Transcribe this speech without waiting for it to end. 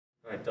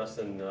right,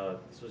 Dustin,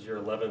 this was your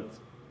 11th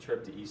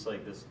trip to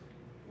Eastlake this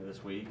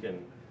week,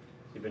 and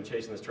you've been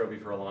chasing this trophy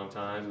for a long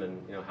time.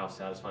 And how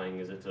satisfying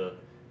is it to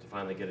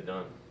finally get it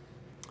done?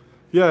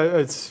 Yeah,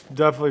 it's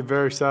definitely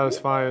very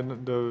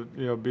satisfying to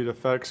be the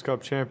FedEx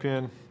Cup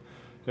champion.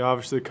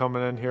 Obviously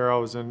coming in here, I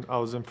was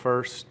in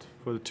first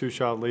with a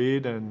 2-shot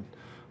lead, and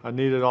I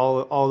needed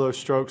all those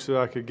strokes that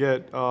I could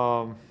get.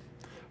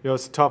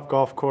 It's a tough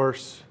golf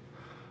course,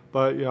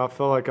 but I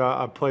feel like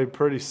I played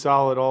pretty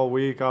solid all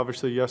week.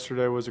 Obviously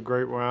yesterday was a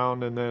great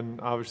round, and then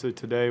obviously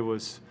today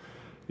was,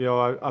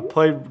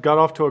 I got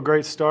off to a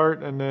great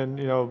start, and then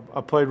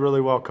I played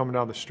really well coming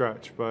down the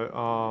stretch. But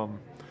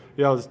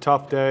it was a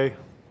tough day,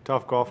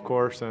 tough golf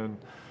course, and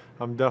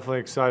I'm definitely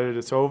excited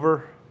it's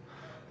over,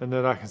 and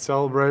then I can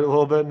celebrate a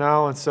little bit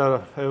now instead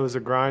of it was a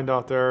grind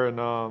out there. And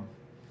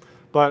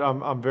but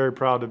I'm very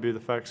proud to be the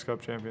FedEx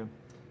Cup champion.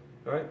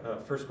 All right,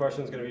 first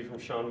question is going to be from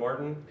Sean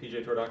Martin,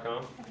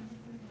 PGAtour.com.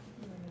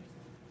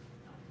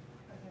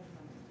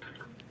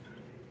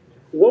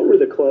 What were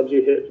the clubs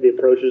you hit the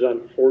approaches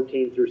on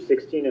 14 through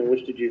 16, and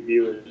which did you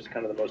view as just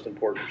kind of the most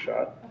important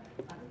shot?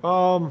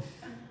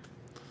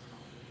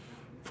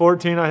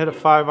 14 I hit a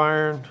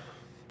 5-iron,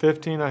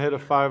 15 I hit a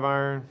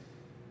 5-iron,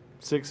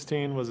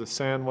 16 was a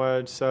sand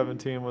wedge,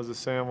 17 was a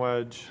sand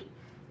wedge,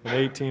 and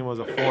 18 was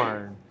a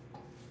 4-iron.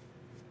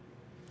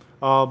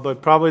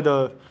 But probably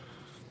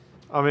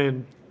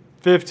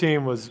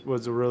 15 was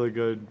a really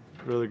good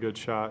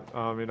shot.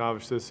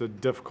 Obviously it's a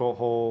difficult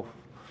hole.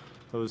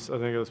 I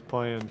think it was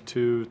playing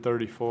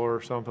 234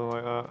 or something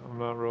like that. I'm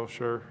not real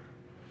sure.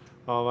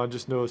 I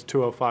just knew it was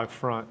 205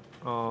 front.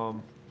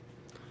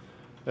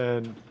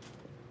 And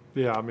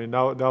yeah,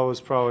 that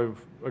was probably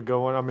a good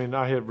one.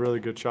 I hit a really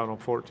good shot on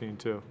 14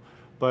 too,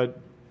 but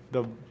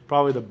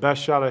probably the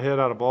best shot I hit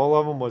out of all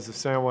of them was the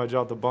sand wedge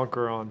out the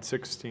bunker on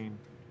 16.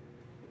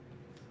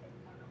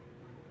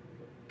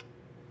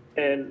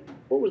 And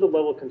what was the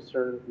level of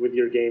concern with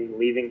your game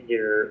leaving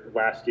here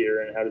last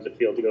year, and how does it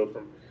feel to go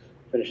from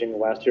finishing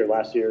last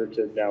year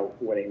to now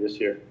winning this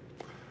year?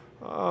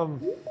 I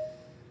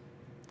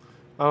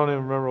don't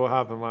even remember what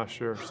happened last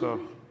year, so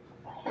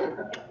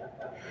that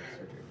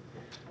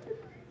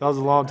was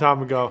a long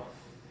time ago.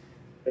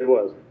 It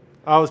was.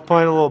 I was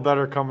playing a little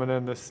better coming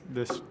in this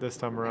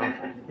time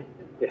around.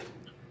 Yeah.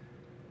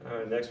 All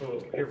right, next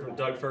we'll hear from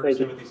Doug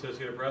Ferguson with the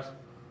Associated Press.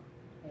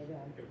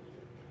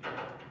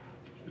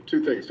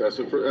 Two things,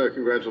 Dustin.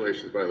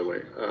 Congratulations, by the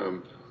way.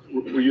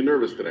 Were you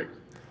nervous today?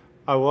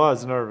 I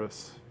was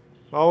nervous.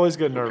 I always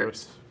get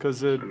nervous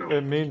because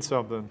it means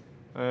something.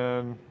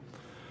 And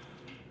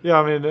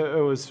yeah,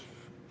 it was,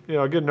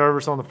 I get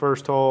nervous on the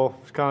first hole,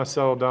 kind of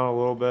settled down a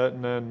little bit,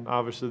 and then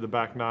obviously the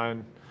back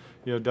nine,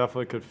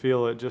 definitely could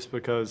feel it just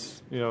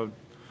because, a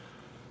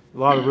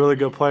lot of really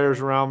good players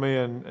around me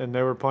and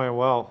they were playing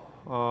well.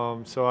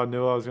 So I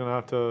knew I was going to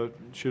have to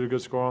shoot a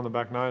good score on the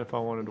back nine if I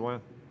wanted to win.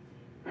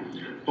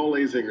 Paul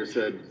Azinger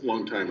said a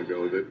long time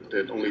ago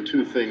that only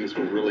two things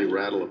will really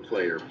rattle a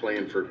player,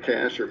 playing for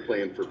cash or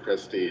playing for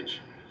prestige.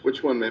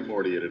 Which one meant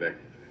more to you today?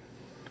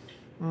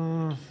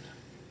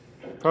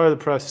 Probably the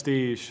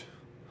prestige,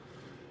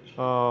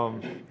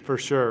 for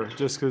sure.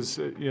 Just because,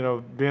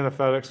 being a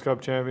FedEx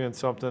Cup champion is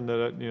something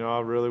that, I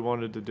really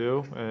wanted to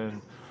do.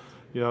 And,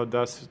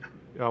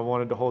 I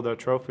wanted to hold that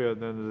trophy at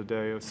the end of the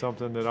day. It was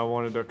something that I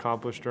wanted to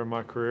accomplish during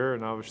my career,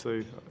 and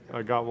obviously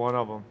I got one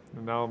of them.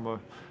 And now I'm going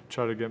to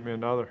try to get me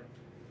another.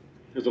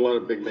 There's a lot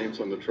of big names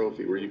on the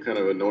trophy. Were you kind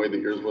of annoyed that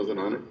yours wasn't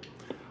on it?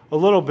 A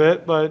little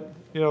bit, but,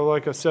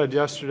 like I said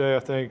yesterday, I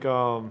think,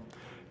 a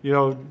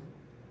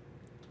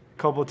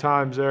couple of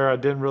times there I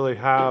didn't really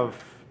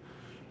have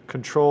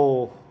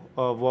control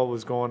of what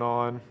was going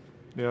on,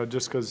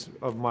 just because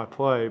of my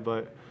play.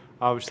 But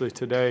obviously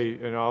today,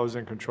 I was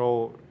in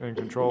control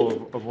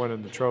of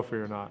winning the trophy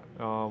or not.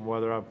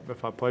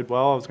 If I played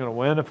well, I was going to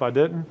win. If I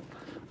didn't,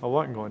 I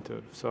wasn't going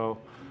to. So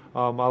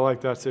I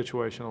like that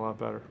situation a lot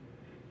better.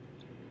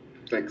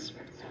 Thanks.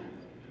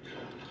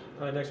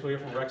 Next we'll hear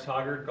from Rex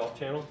Hoggard, Golf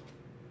Channel.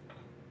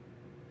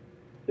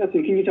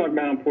 Dustin, can you talk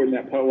about how important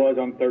that putt was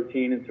on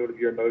 13 and sort of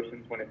your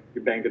emotions when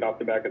you banged it off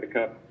the back of the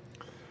cup?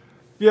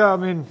 Yeah,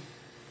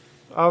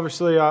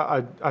 obviously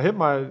I hit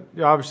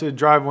obviously the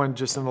drive went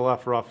just in the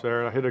left rough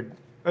there. I hit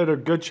a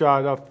good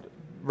shot up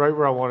right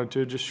where I wanted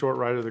to, just short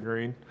right of the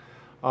green.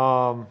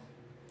 But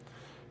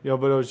it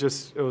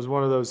was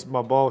one of those,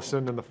 my ball was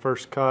sitting in the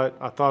first cut.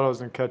 I thought I was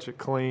going to catch it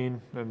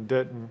clean and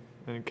didn't,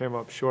 and it came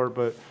up short.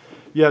 But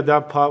yeah,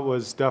 that putt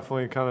was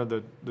definitely kind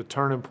of the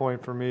turning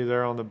point for me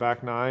there on the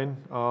back nine.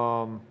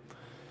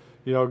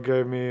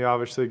 Gave me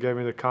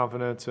the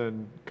confidence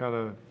and kind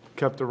of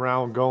kept the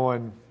round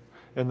going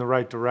in the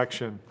right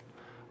direction.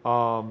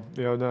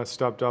 Then I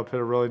stepped up, hit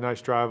a really nice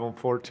drive on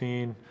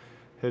 14,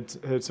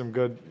 hit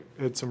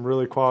some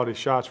really quality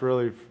shots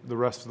really the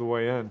rest of the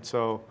way in.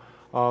 So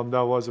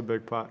that was a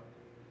big putt.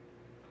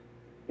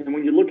 And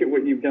when you look at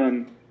what you've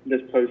done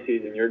this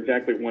postseason, you're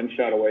exactly one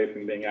shot away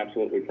from being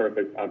absolutely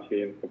perfect,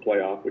 obviously in the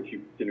playoff, which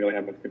you didn't really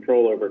have much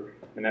control over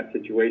in that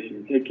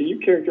situation. Can you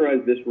characterize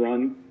this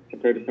run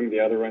compared to some of the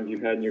other runs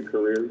you've had in your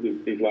career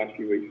these last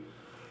few weeks?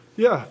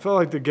 Yeah, I felt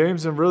like the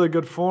game's in really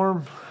good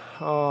form.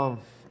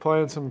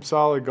 Playing some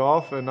solid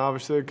golf and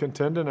obviously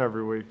contending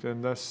every week.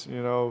 And that's,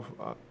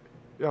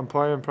 I'm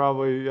playing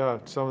probably,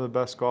 some of the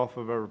best golf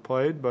I've ever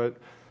played. But,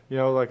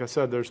 like I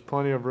said, there's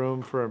plenty of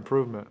room for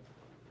improvement.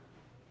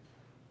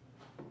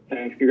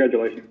 Thanks.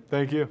 Congratulations.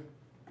 Thank you.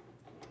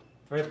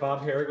 All right,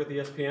 Bob Herrig with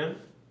ESPN.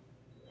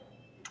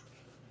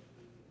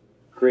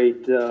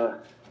 Great,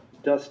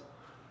 Dustin.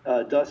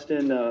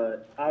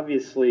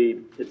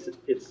 Obviously,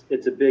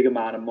 it's a big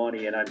amount of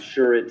money, and I'm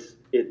sure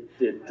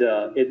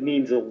it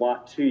means a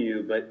lot to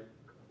you. But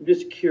I'm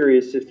just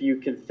curious if you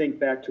can think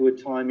back to a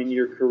time in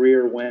your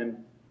career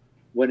when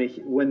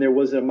there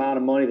was an amount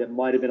of money that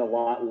might have been a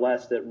lot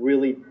less that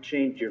really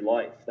changed your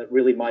life, that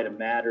really might have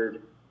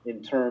mattered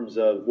in terms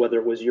of whether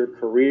it was your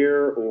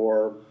career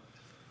or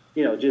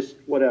just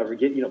whatever,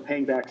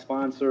 paying back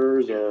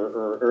sponsors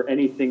or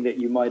anything that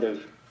you might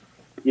have.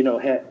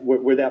 Had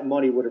where that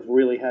money would have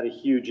really had a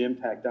huge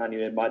impact on you.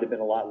 It might have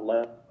been a lot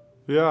less.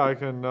 Yeah, I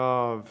can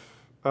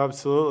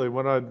absolutely.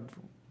 When I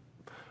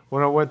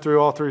went through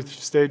all 3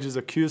 stages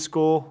of Q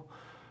school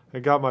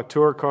and got my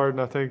tour card,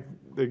 and I think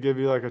they give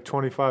you like a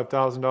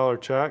 $25,000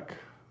 check.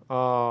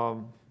 I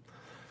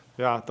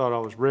thought I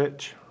was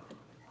rich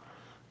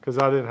because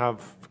I didn't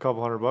have a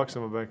couple $100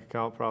 in my bank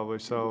account probably.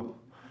 So,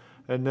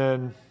 and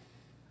then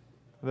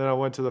I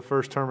went to the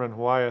first tournament in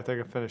Hawaii. I think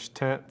I finished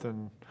 10th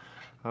and.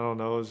 I don't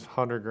know, it was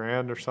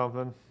 $100,000 or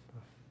something.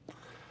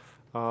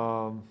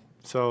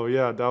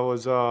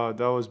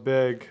 That was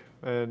big,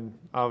 and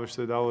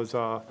obviously that was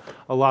a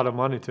lot of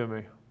money to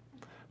me.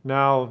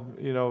 Now,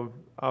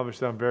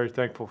 obviously I'm very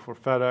thankful for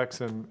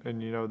FedEx and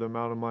the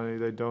amount of money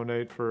they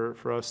donate for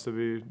us to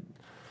be,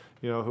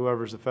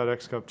 whoever's the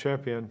FedEx Cup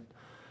champion.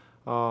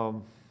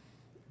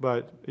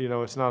 But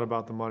it's not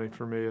about the money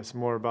for me. It's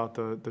more about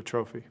the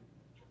trophy.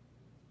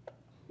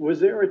 Was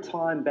there a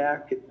time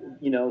back,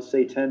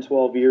 say 10,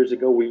 12 years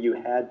ago where you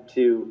had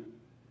to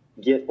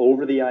get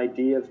over the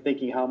idea of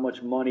thinking how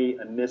much money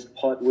a missed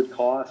putt would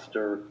cost?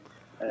 Or,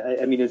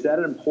 is that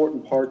an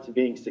important part to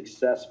being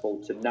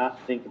successful, to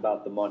not think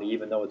about the money,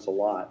 even though it's a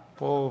lot?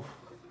 Well,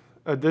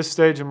 at this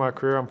stage in my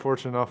career, I'm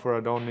fortunate enough where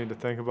I don't need to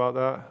think about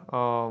that.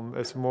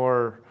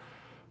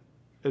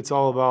 It's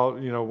all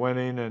about,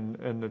 winning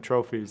and the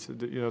trophies.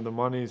 The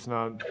money's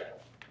not...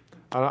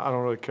 I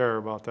don't really care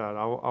about that.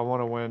 I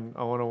want to win.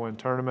 I want to win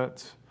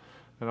tournaments,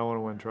 and I want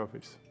to win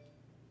trophies.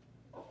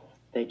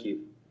 Thank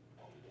you.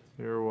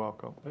 You're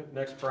welcome.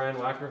 Next, Brian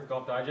Wagner with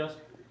Golf Digest.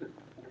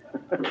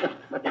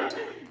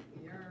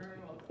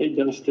 Hey,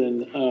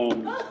 Dustin.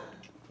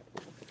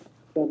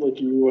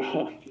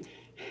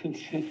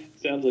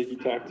 Sounds like you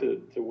talked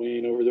to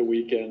Wayne over the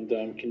weekend.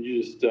 Can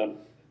you just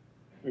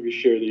maybe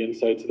share the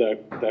insights of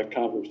that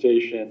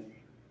conversation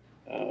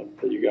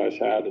that you guys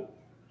had?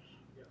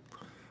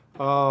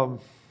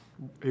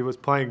 He was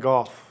playing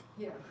golf,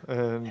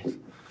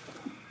 and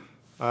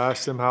I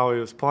asked him how he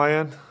was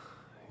playing.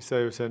 He said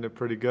he was hitting it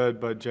pretty good,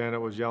 but Janet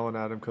was yelling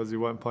at him because he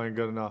wasn't playing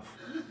good enough.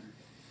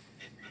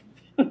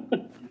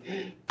 That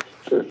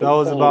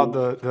was about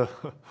that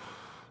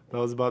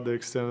was about the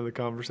extent of the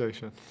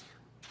conversation.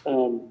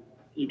 You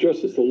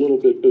addressed this a little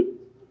bit, but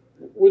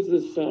was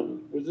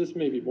this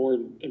maybe more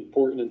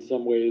important in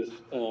some ways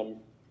to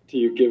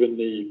you, given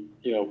the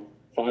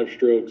 5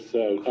 strokes,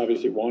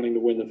 obviously wanting to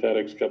win the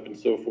FedEx Cup and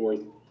so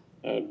forth?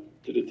 Did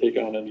it take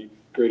on any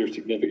greater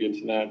significance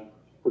in that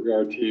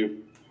regard to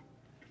you?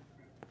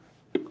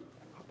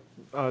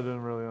 I didn't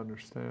really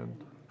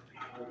understand.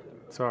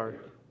 Sorry.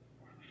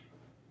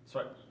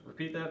 Sorry,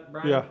 repeat that,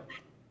 Brian? Yeah.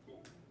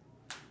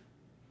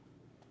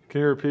 Can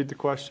you repeat the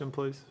question,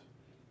 please?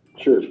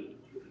 Sure.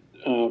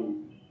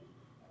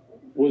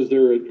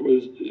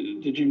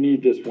 Did you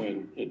need this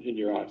win in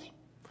your eyes?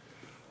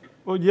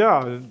 Well,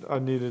 yeah, I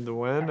needed to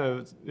win. It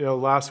was,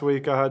 last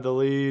week I had the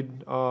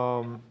lead.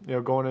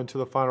 Going into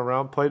the final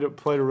round, played a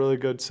really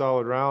good,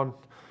 solid round.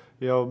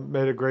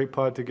 Made a great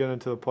putt to get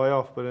into the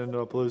playoff, but ended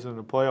up losing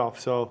the playoff.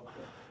 So,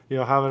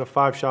 having a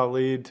 5-shot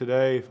lead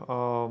today,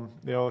 I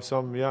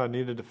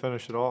needed to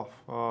finish it off.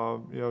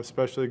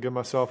 Especially give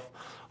myself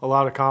a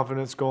lot of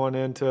confidence going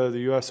into the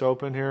U.S.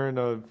 Open here in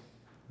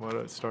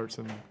it starts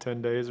in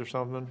 10 days or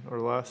something or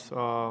less.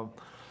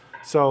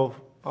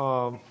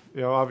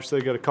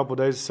 Obviously got a couple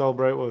days to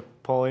celebrate with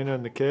Paulina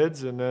and the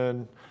kids, and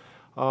then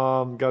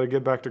got to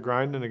get back to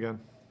grinding again.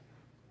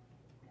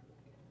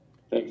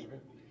 Thanks.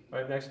 All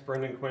right, next,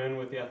 Brendan Quinn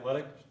with The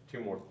Athletic. 2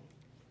 more.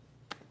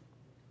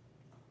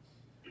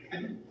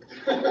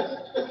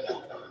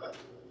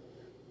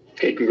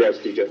 Hey, congrats,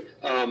 DJ.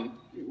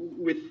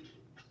 With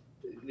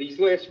these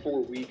last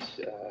 4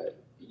 weeks,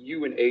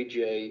 you and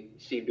AJ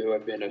seem to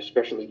have been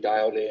especially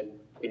dialed in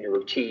your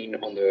routine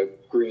on the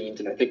greens,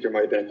 and I think there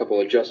might have been a couple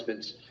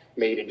adjustments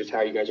made in just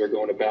how you guys are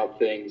going about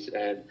things.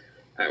 And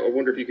I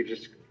wonder if you could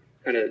just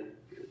kind of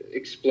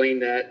explain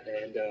that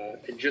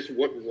and just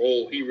what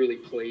role he really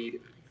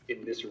played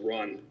in this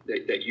run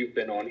that you've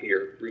been on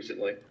here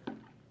recently.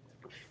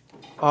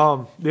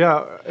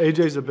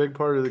 AJ's a big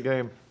part of the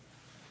game.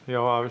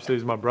 Obviously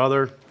he's my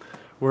brother.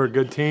 We're a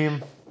good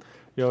team.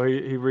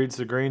 he reads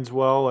the greens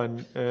well,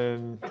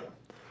 and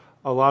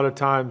a lot of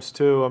times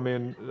too. I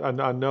mean,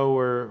 I know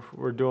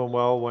we're doing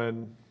well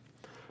when,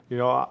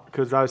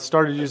 because I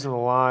started using the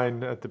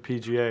line at the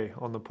PGA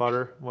on the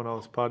putter when I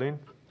was putting,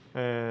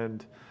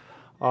 and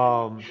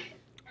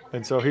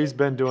so he's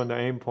been doing the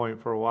aim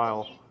point for a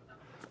while,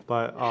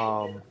 but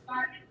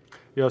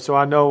so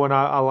I know when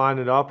I line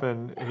it up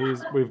and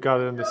we've got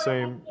it in the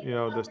same,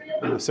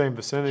 in the same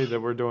vicinity that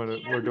we're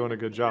doing a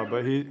good job.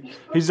 But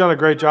he's done a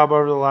great job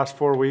over the last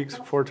 4 weeks,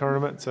 4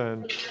 tournaments,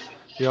 and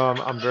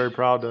I'm very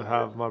proud to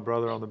have my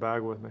brother on the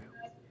bag with me.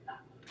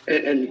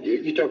 And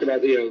you talked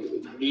about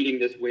needing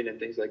this win and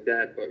things like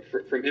that,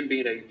 but from him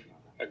being a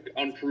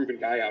unproven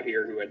guy out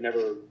here who had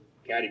never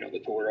caddied on the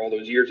tour all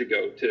those years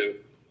ago to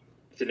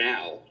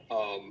now,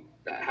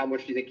 how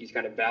much do you think he's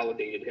kind of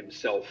validated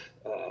himself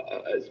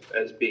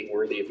as being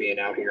worthy of being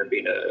out here and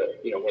being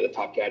one of the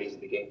top caddies in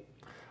the game?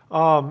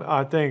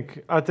 I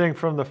think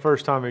from the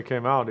first time he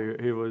came out,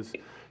 he was,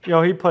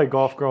 he played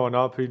golf growing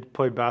up. He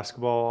played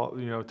basketball,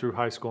 through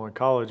high school and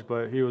college,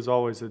 but he was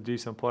always a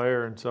decent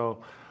player, and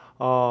so.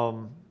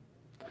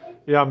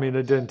 Yeah, I mean,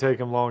 it didn't take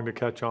him long to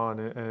catch on,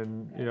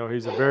 and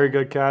he's a very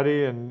good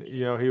caddy, and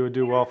he would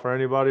do well for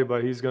anybody,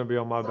 but he's going to be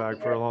on my bag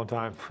for a long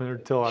time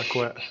until I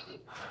quit.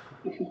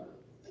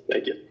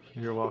 Thank you.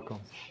 You're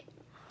welcome.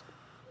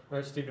 All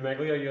right, Steve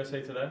DeMaglio,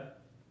 USA Today.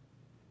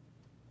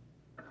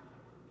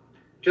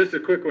 Just a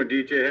quick one,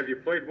 DJ. Have you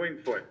played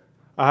Winged Foot?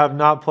 I have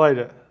not played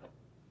it.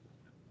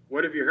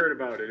 What have you heard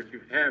about it? If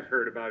you have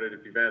heard about it,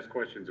 if you've asked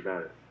questions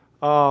about it?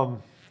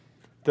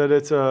 That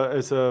it's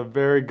a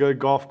very good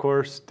golf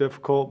course,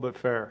 difficult but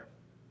fair.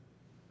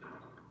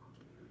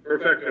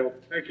 Perfecto.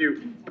 Thank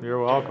you.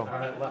 You're welcome. All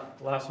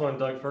right, last one,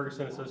 Doug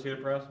Ferguson,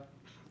 Associated Press.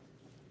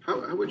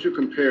 How would you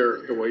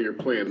compare the way you're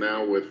playing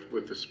now with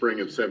the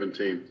spring of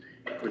 17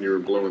 when you were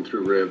blowing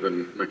through Riv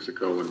and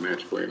Mexico and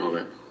match play and all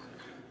that?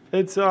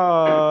 It's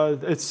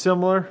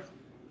similar.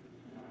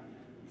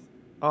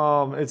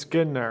 It's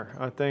getting there.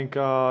 I think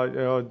I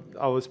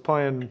was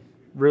playing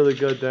really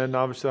good then.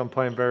 Obviously, I'm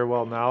playing very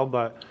well now,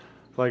 but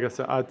like I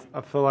said, I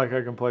feel like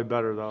I can play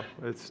better though.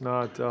 It's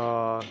not.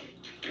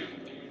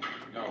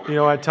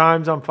 At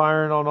times I'm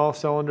firing on all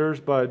cylinders,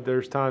 but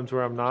there's times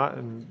where I'm not.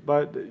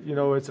 But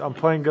I'm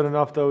playing good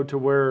enough though to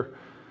where,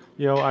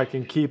 I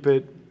can keep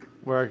it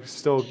where I can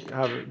still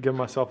give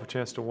myself a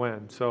chance to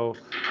win. So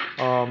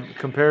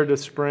compared to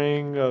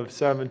spring of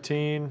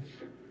 17,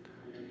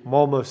 I'm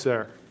almost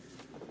there.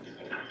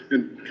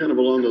 And kind of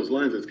along those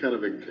lines, it's kind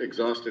of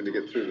exhausting to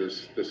get through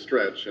this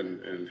stretch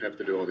and have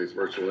to do all these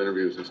virtual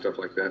interviews and stuff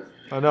like that.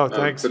 I know.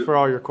 Thanks for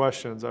all your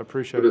questions. I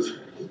appreciate it.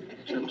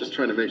 I'm just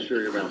trying to make sure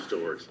your mouth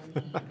still works.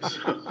 But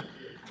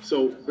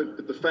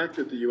the fact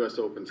that the U.S.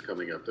 Open's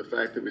coming up, the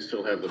fact that we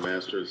still have the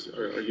Masters,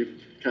 are you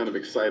kind of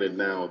excited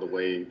now the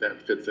way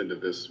that fits into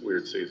this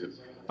weird season?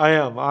 I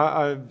am.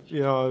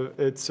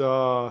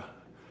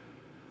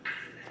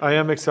 I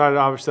am excited.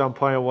 Obviously, I'm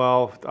playing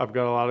well. I've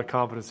got a lot of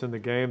confidence in the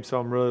game, so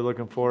I'm really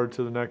looking forward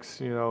to the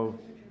next,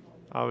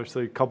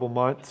 obviously, couple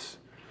months.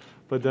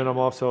 But then I'm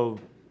also,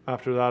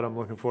 after that, I'm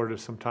looking forward to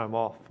some time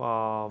off.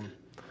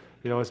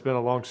 It's been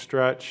a long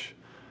stretch,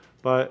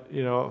 but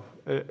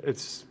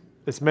it's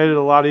made it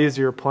a lot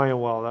easier playing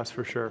well. That's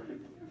for sure.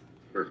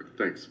 Perfect.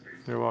 Thanks.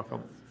 You're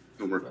welcome.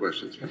 No more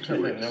questions for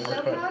 2 weeks. No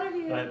more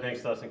questions. All right,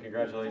 thanks, Dustin.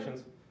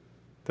 Congratulations.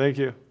 Thank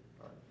you.